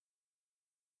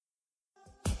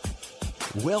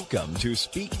Welcome to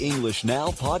Speak English Now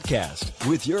podcast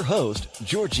with your host,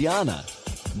 Georgiana,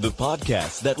 the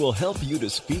podcast that will help you to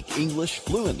speak English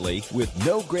fluently with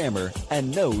no grammar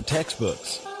and no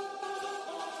textbooks.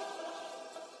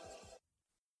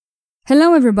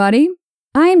 Hello, everybody.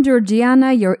 I'm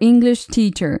Georgiana, your English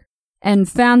teacher and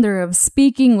founder of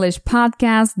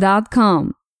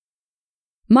SpeakEnglishPodcast.com.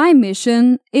 My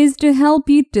mission is to help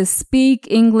you to speak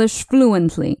English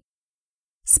fluently.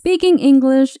 Speaking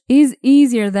English is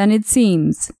easier than it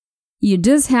seems. You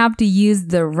just have to use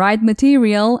the right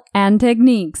material and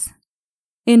techniques.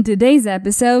 In today's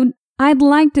episode, I'd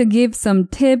like to give some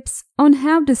tips on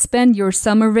how to spend your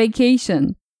summer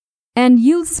vacation, and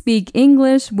you'll speak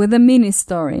English with a mini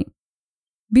story.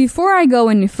 Before I go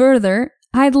any further,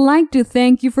 I'd like to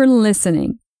thank you for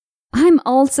listening. I'm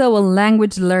also a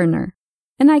language learner,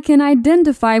 and I can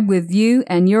identify with you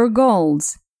and your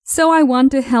goals, so I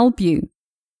want to help you.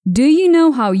 Do you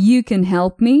know how you can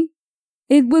help me?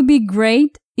 It would be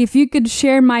great if you could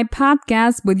share my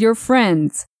podcast with your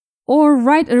friends or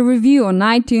write a review on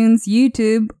iTunes,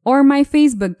 YouTube, or my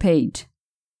Facebook page.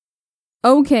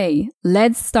 Okay,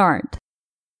 let's start.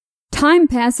 Time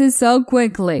passes so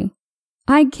quickly.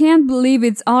 I can't believe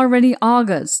it's already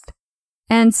August.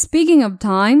 And speaking of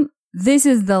time, this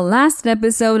is the last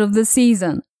episode of the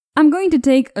season. I'm going to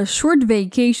take a short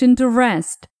vacation to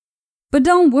rest. But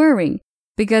don't worry,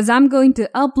 because I'm going to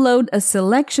upload a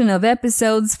selection of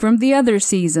episodes from the other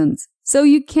seasons, so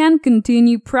you can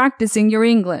continue practicing your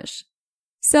English.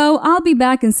 So I'll be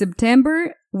back in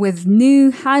September with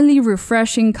new, highly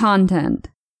refreshing content.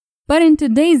 But in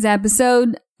today's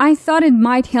episode, I thought it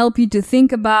might help you to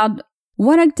think about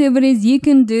what activities you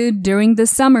can do during the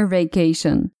summer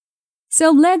vacation.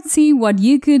 So let's see what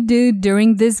you could do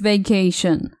during this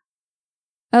vacation.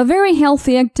 A very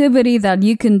healthy activity that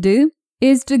you can do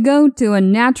is to go to a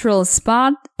natural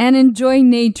spot and enjoy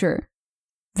nature.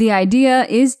 The idea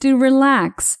is to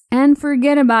relax and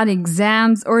forget about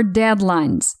exams or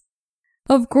deadlines.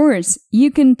 Of course,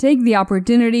 you can take the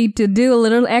opportunity to do a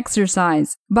little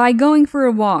exercise by going for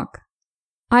a walk.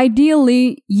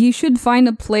 Ideally, you should find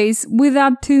a place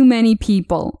without too many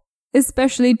people,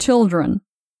 especially children.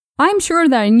 I'm sure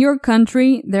that in your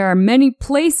country, there are many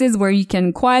places where you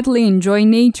can quietly enjoy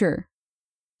nature.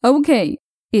 Okay,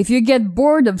 if you get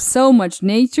bored of so much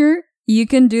nature, you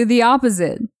can do the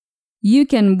opposite. You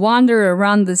can wander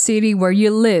around the city where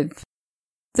you live.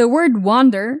 The word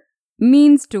wander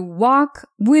means to walk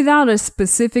without a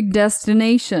specific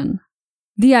destination.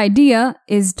 The idea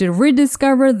is to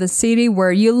rediscover the city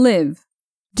where you live.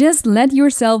 Just let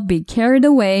yourself be carried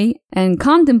away and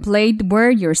contemplate where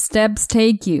your steps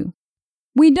take you.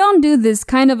 We don't do this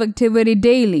kind of activity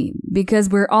daily because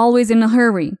we're always in a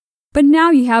hurry. But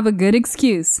now you have a good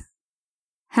excuse.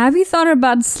 Have you thought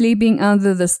about sleeping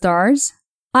under the stars?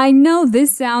 I know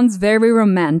this sounds very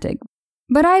romantic,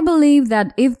 but I believe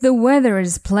that if the weather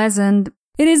is pleasant,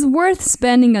 it is worth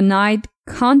spending a night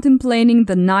contemplating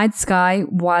the night sky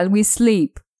while we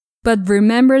sleep. But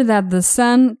remember that the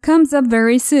sun comes up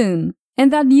very soon,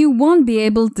 and that you won't be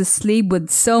able to sleep with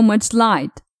so much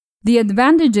light. The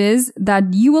advantage is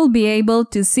that you will be able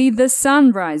to see the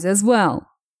sunrise as well.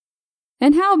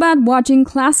 And how about watching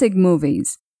classic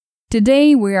movies?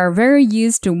 Today we are very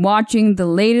used to watching the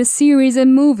latest series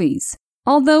and movies,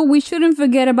 although we shouldn't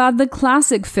forget about the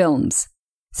classic films.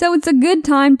 So it's a good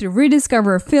time to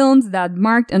rediscover films that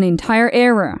marked an entire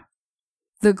era.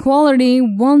 The quality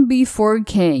won't be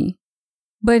 4K,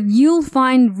 but you'll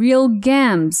find real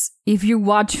gems if you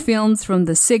watch films from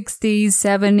the 60s,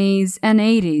 70s, and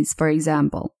 80s, for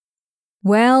example.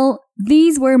 Well,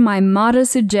 these were my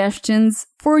modest suggestions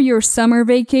for your summer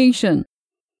vacation.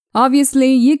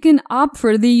 Obviously, you can opt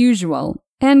for the usual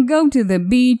and go to the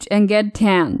beach and get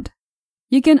tanned.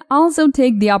 You can also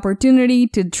take the opportunity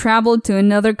to travel to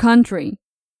another country.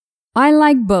 I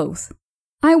like both.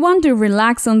 I want to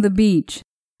relax on the beach,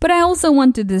 but I also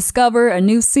want to discover a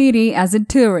new city as a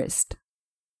tourist.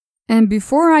 And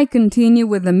before I continue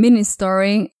with the mini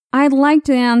story, I'd like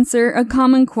to answer a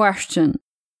common question.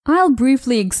 I'll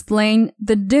briefly explain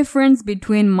the difference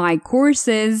between my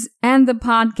courses and the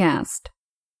podcast.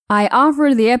 I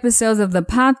offer the episodes of the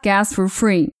podcast for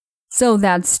free, so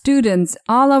that students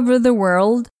all over the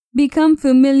world become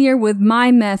familiar with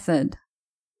my method.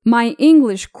 My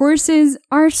English courses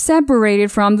are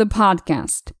separated from the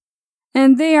podcast,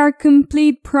 and they are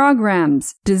complete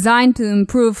programs designed to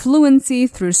improve fluency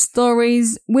through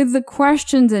stories with the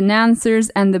questions and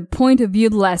answers and the point of view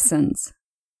lessons.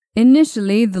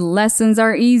 Initially, the lessons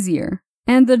are easier,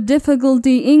 and the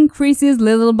difficulty increases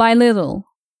little by little.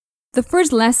 The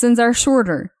first lessons are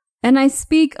shorter, and I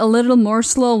speak a little more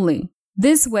slowly,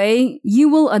 This way, you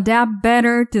will adapt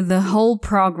better to the whole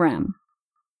program.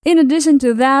 In addition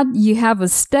to that, you have a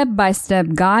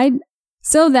step-by-step guide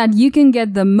so that you can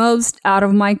get the most out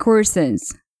of my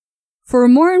courses. For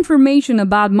more information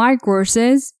about my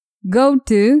courses, go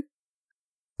to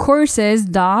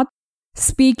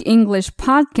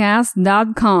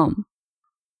courses.speakenglishpodcast.com.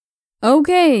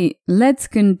 Okay, let's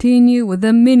continue with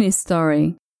the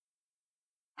mini-story.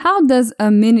 How does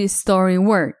a mini-story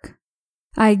work?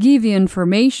 I give you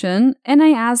information and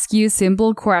I ask you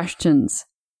simple questions.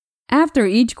 After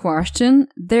each question,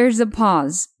 there's a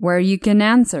pause where you can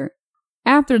answer.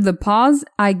 After the pause,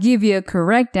 I give you a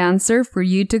correct answer for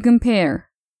you to compare.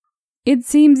 It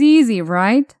seems easy,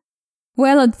 right?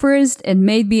 Well, at first, it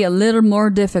may be a little more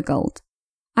difficult.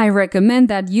 I recommend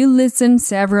that you listen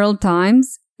several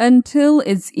times until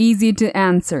it's easy to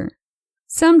answer.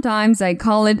 Sometimes I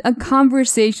call it a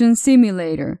conversation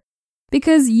simulator,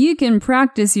 because you can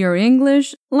practice your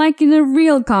English like in a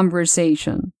real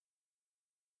conversation.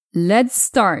 Let's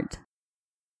start.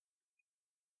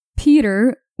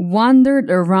 Peter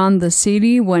wandered around the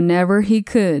city whenever he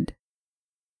could.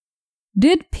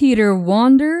 Did Peter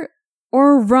wander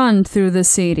or run through the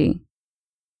city?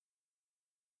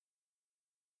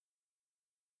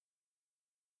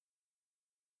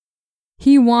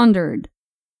 He wandered.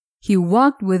 He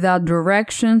walked without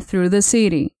direction through the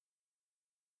city.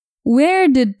 Where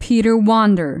did Peter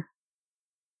wander?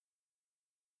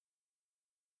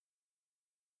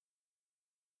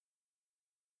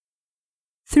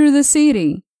 Through the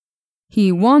city.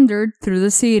 He wandered through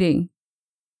the city.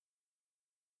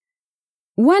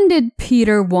 When did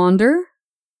Peter wander?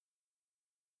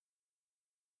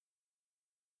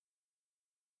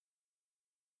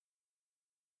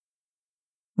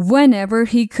 Whenever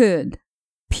he could.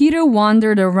 Peter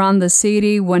wandered around the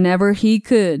city whenever he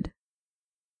could.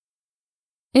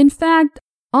 In fact,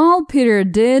 all Peter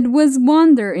did was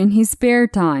wander in his spare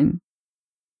time.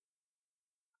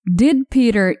 Did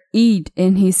Peter eat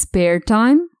in his spare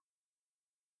time?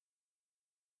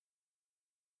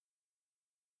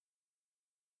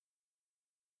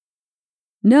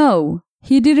 No,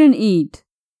 he didn't eat.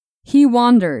 He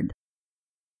wandered.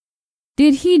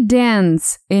 Did he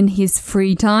dance in his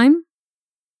free time?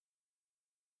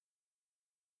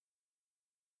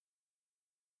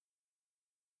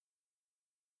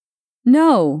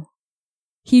 No,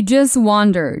 he just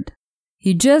wandered.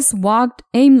 He just walked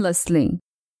aimlessly.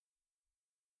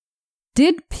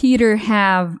 Did Peter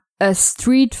have a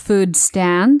street food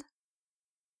stand?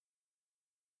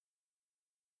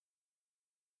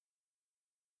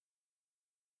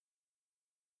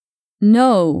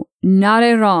 No, not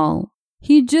at all.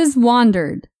 He just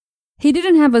wandered. He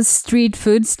didn't have a street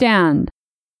food stand.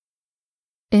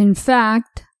 In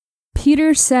fact,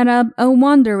 Peter set up a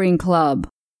wandering club.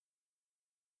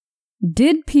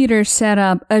 Did Peter set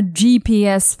up a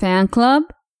GPS fan club?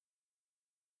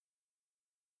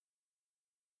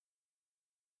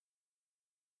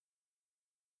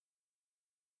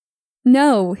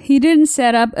 No, he didn't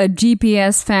set up a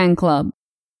GPS fan club.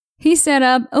 He set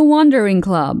up a wandering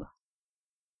club.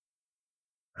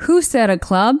 Who set a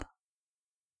club?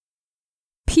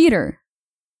 Peter.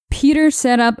 Peter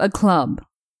set up a club.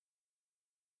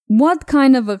 What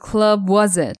kind of a club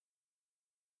was it?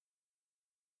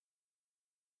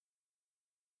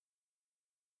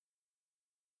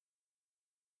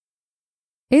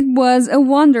 It was a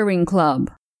wandering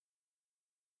club.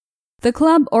 The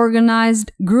club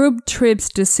organized group trips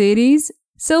to cities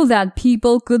so that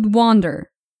people could wander.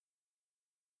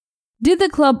 Did the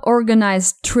club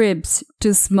organize trips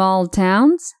to small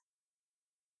towns?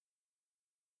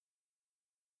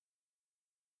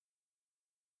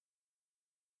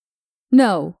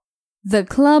 No, the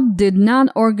club did not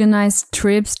organize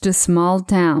trips to small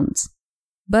towns,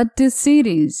 but to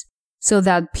cities so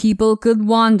that people could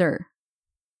wander.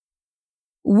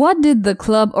 What did the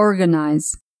club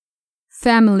organize?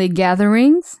 Family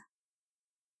gatherings?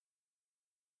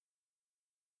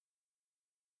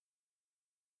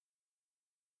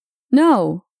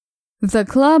 No, the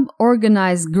club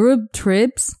organized group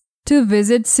trips to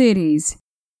visit cities.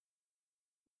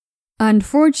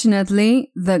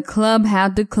 Unfortunately, the club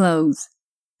had to close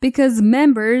because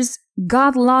members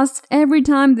got lost every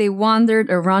time they wandered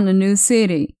around a new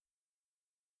city.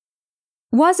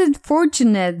 Was it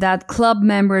fortunate that club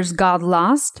members got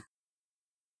lost?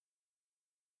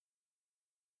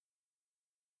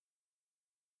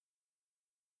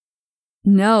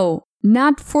 No,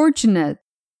 not fortunate.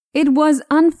 It was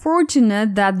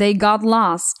unfortunate that they got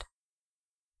lost.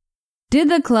 Did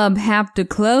the club have to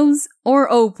close or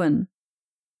open?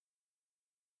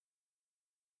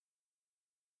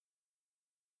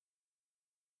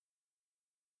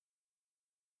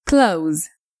 Close.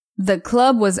 The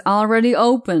club was already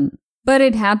open, but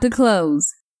it had to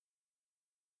close.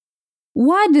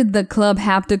 Why did the club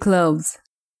have to close?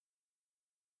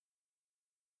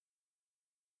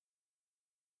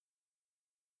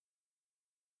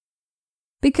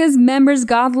 Because members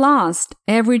got lost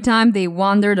every time they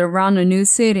wandered around a new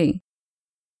city.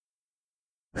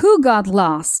 Who got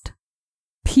lost?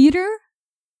 Peter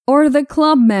or the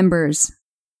club members?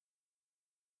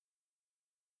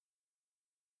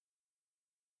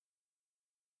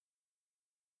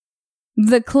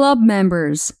 The club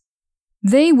members.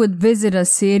 They would visit a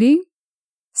city,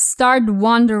 start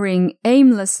wandering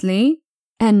aimlessly,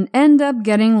 and end up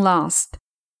getting lost.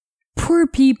 Poor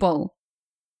people.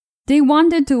 They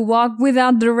wanted to walk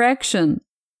without direction,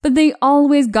 but they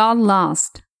always got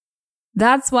lost.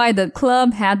 That's why the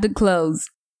club had to close.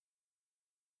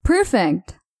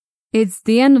 Perfect. It's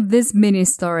the end of this mini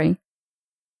story.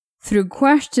 Through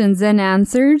questions and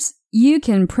answers, you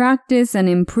can practice and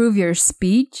improve your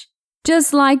speech,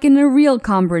 just like in a real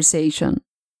conversation.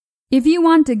 If you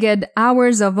want to get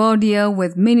hours of audio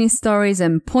with mini stories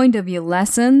and point of view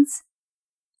lessons,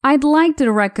 I'd like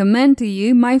to recommend to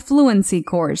you my fluency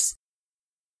course.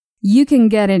 You can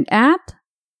get it at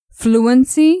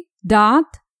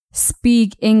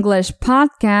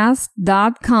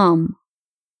fluency.speakenglishpodcast.com.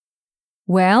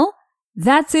 Well,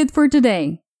 that's it for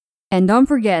today. And don't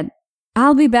forget,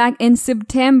 I'll be back in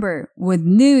September with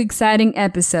new exciting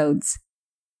episodes.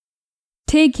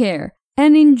 Take care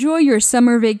and enjoy your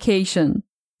summer vacation.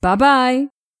 Bye-bye.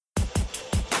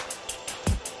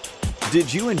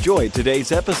 Did you enjoy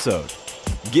today's episode?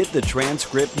 Get the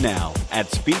transcript now at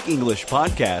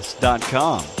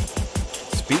speakenglishpodcast.com.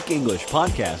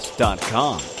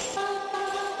 speakenglishpodcast.com.